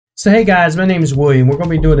So hey guys, my name is William. We're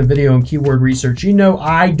going to be doing a video on keyword research. You know,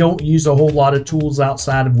 I don't use a whole lot of tools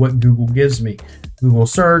outside of what Google gives me. Google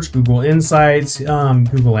Search, Google Insights,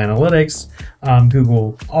 Google Analytics,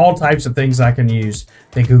 Google, all types of things I can use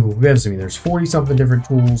that Google gives me. There's 40-something different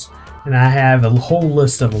tools, and I have a whole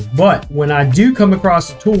list of them. But when I do come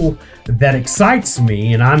across a tool that excites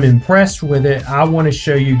me and I'm impressed with it, I want to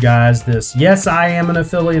show you guys this. Yes, I am an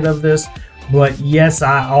affiliate of this, but yes,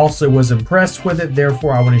 I also was impressed with it.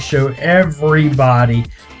 Therefore, I want to show everybody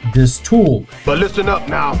this tool. But listen up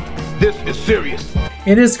now, this is serious.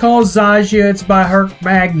 It is called Xagio. It's by Herc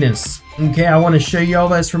Magnus. Okay, I want to show you all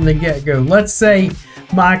this from the get-go. Let's say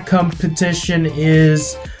my competition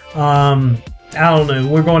is, I don't know,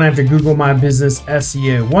 we're going to have to Google My Business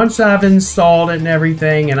SEO. Once I've installed it and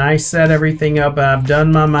everything, and I set everything up, I've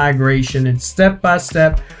done my migration, and step by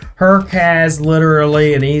step, Herc has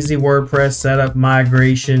literally an easy WordPress setup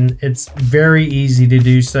migration. It's very easy to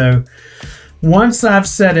do so. Once I've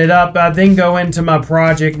set it up, I then go into my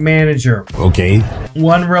project manager. Okay.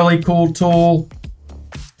 One really cool tool,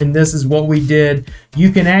 and this is what we did.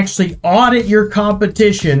 You can actually audit your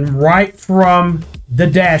competition right from the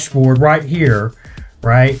dashboard right here,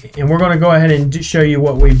 right? And we're going to go ahead and show you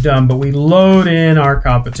what we've done, but we load in our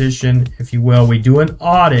competition, if you will. We do an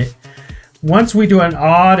audit. Once we do an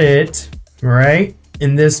audit, right,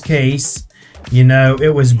 in this case, you know, it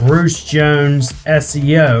was Bruce Jones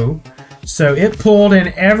SEO. So it pulled in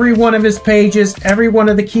every one of his pages, every one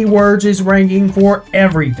of the keywords is ranking for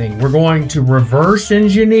everything. We're going to reverse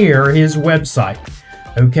engineer his website.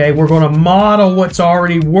 Okay, we're going to model what's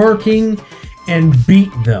already working and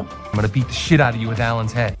beat them. I'm going to beat the shit out of you with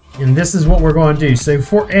Alan's head. And this is what we're going to do. So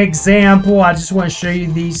for example, I just want to show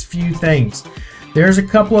you these few things. There's a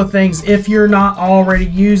couple of things. If you're not already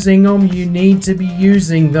using them, you need to be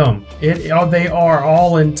using them. They are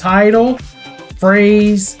all in title,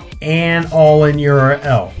 phrase, and all in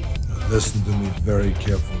URL. Now listen to me very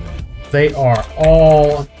carefully. They are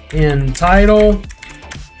all in title,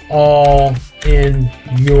 all in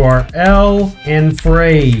URL, and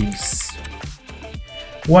phrase.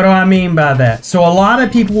 What do I mean by that? So a lot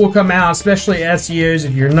of people will come out, especially SEOs,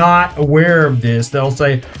 if you're not aware of this, they'll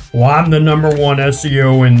say, well, I'm the #1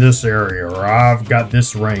 SEO in this area, or I've got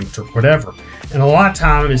this ranked, or whatever. And a lot of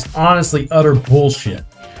times it's honestly utter bullshit.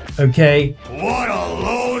 Okay? What a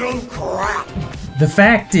load of crap. The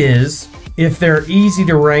fact is, if they're easy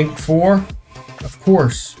to rank for, of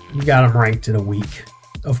course, you got them ranked in a week.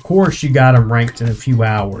 Of course, you got them ranked in a few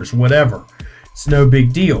hours, whatever. It's no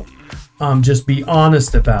big deal. Just be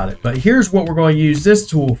honest about it. But here's what we're going to use this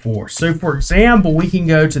tool for. So for example, we can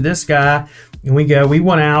go to this guy and we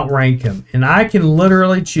want to outrank him. And I can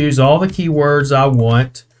literally choose all the keywords I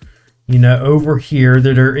want, you know, over here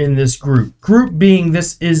that are in this group. Group being,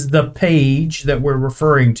 this is the page that we're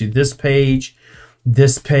referring to. This page,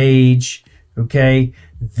 okay,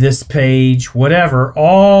 this page, whatever,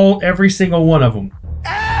 every single one of them.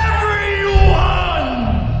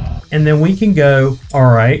 And then we can go,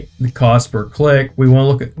 all right, the cost per click. We want to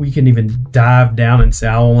look at, we can even dive down and say,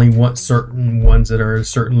 I only want certain ones that are a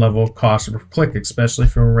certain level of cost per click, especially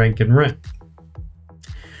for rank and rent.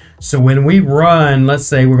 So when we run, let's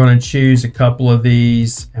say we're going to choose a couple of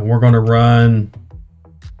these and we're going to run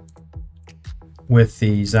with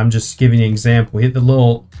these. I'm just giving you an example. We hit the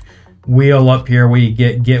little wheel up here where you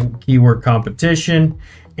get keyword competition,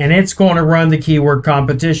 and it's going to run the keyword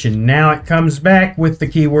competition. Now it comes back with the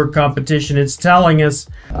keyword competition. It's telling us,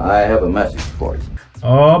 I have a message for you.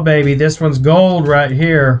 Oh baby, this one's gold right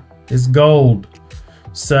here. It's gold.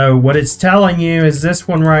 So what it's telling you is this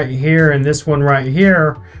one right here and this one right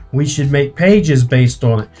here, we should make pages based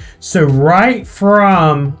on it. So right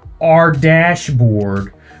from our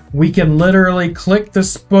dashboard, we can literally click the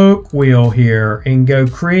spoke wheel here and go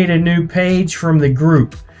create a new page from the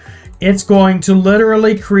group. It's going to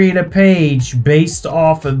literally create a page based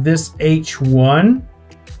off of this H1,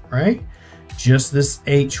 right? Just this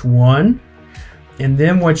H1. And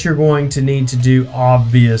then what you're going to need to do,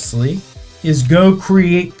 obviously, is go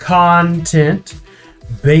create content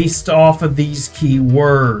based off of these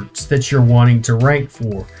keywords that you're wanting to rank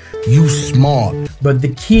for. You smart. But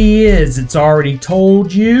the key is, it's already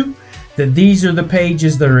told you that these are the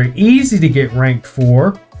pages that are easy to get ranked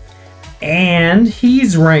for, and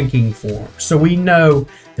he's ranking for them. So we know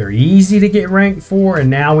they're easy to get ranked for, and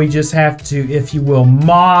now we just have to, if you will,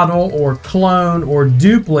 model or clone or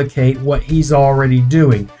duplicate what he's already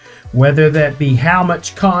doing. Whether that be how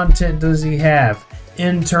much content does he have,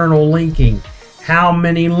 internal linking, how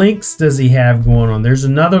many links does he have going on. There's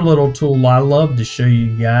another little tool I love to show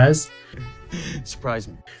you guys. Surprise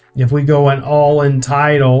me. If we go in all in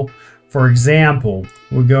title, For example,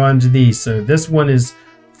 we'll go into these. So this one is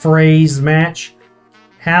phrase match.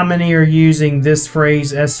 How many are using this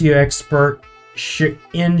phrase, SEO expert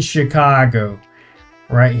in Chicago?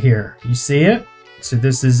 Right here. You see it? So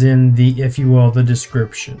this is in the, if you will, the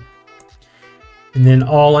description. And then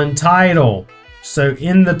all in title. So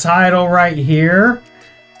in the title right here,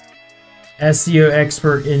 SEO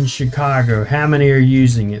expert in Chicago. How many are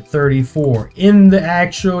using it? 34. In the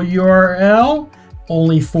actual URL,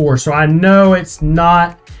 only 4. So I know it's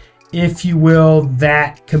not, if you will,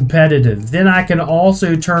 that competitive. Then I can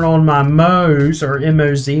also turn on my Moz, or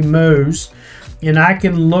MOZ, Moz, and I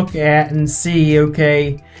can look at and see,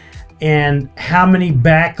 okay, and how many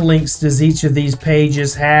backlinks does each of these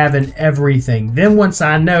pages have and everything. Then once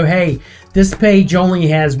I know, hey, this page only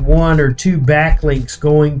has 1 or 2 backlinks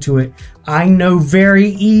going to it, I know very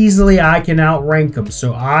easily I can outrank them.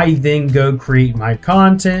 So I then go create my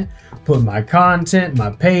content, put my content, my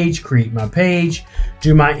page, create my page,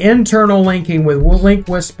 do my internal linking with Link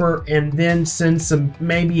Whisper, and then send some,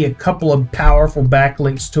 maybe a couple of powerful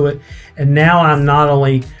backlinks to it. And now I'm not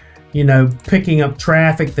only, you know, picking up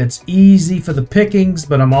traffic that's easy for the pickings,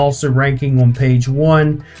 but I'm also ranking on page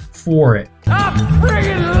 1 for it. I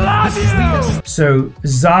freaking love you! So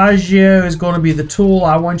Xagio is going to be the tool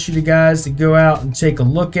I want you guys to go out and take a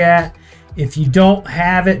look at. If you don't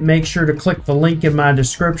have it, make sure to click the link in my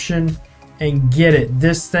description and get it.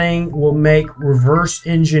 This thing will make reverse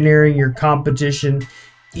engineering your competition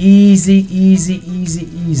easy, easy, easy,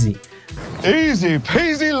 easy. Easy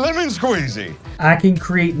peasy lemon squeezy. I can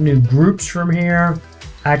create new groups from here.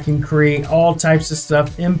 I can create all types of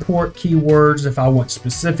stuff, import keywords if I want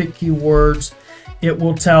specific keywords. It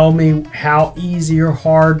will tell me how easy or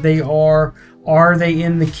hard they are. Are they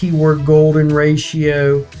in the keyword golden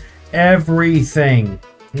ratio? Everything,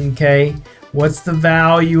 okay? What's the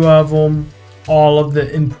value of them? All of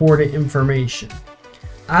the important information.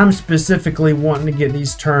 I'm specifically wanting to get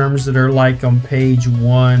these terms that are like on page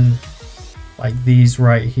 1, like these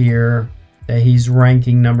right here, that he's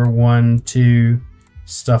ranking number 1, 2,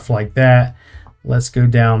 stuff like that. Let's go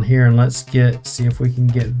down here and let's see if we can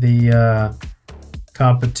get the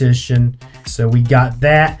competition. So we got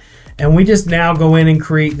that, and we just now go in and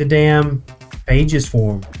create the damn pages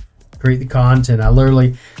for them. Create the content. I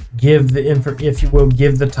literally give the info, if you will,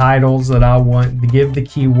 give the titles that I want, give the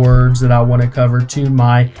keywords that I want to cover to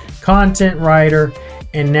my content writer,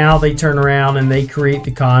 and now they turn around and they create the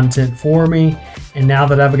content for me. And now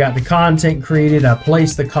that I've got the content created, I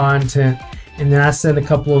place the content, and then I send a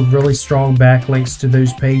couple of really strong backlinks to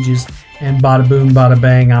those pages, and bada boom, bada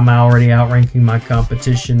bang, I'm already outranking my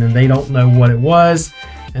competition, and they don't know what it was,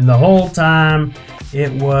 and the whole time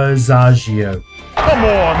it was Xagio. Come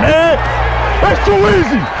on, man. That's too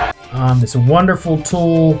easy. It's a wonderful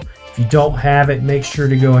tool. If you don't have it, make sure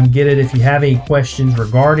to go and get it. If you have any questions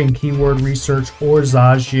regarding keyword research or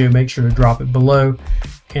Xagio, make sure to drop it below,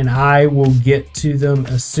 and I will get to them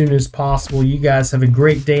as soon as possible. You guys have a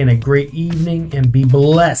great day and a great evening, and be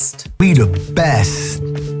blessed. We the best.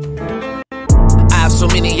 I have so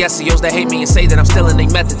many SEOs that hate me and say that I'm stealing their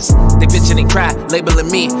methods. They bitching and cry,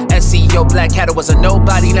 labeling me SEO Black Hat. Was a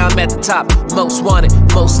nobody, now I'm at the top. Most wanted,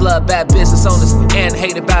 most loved, bad business owners, and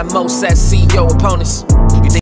hated by most SEO opponents. You think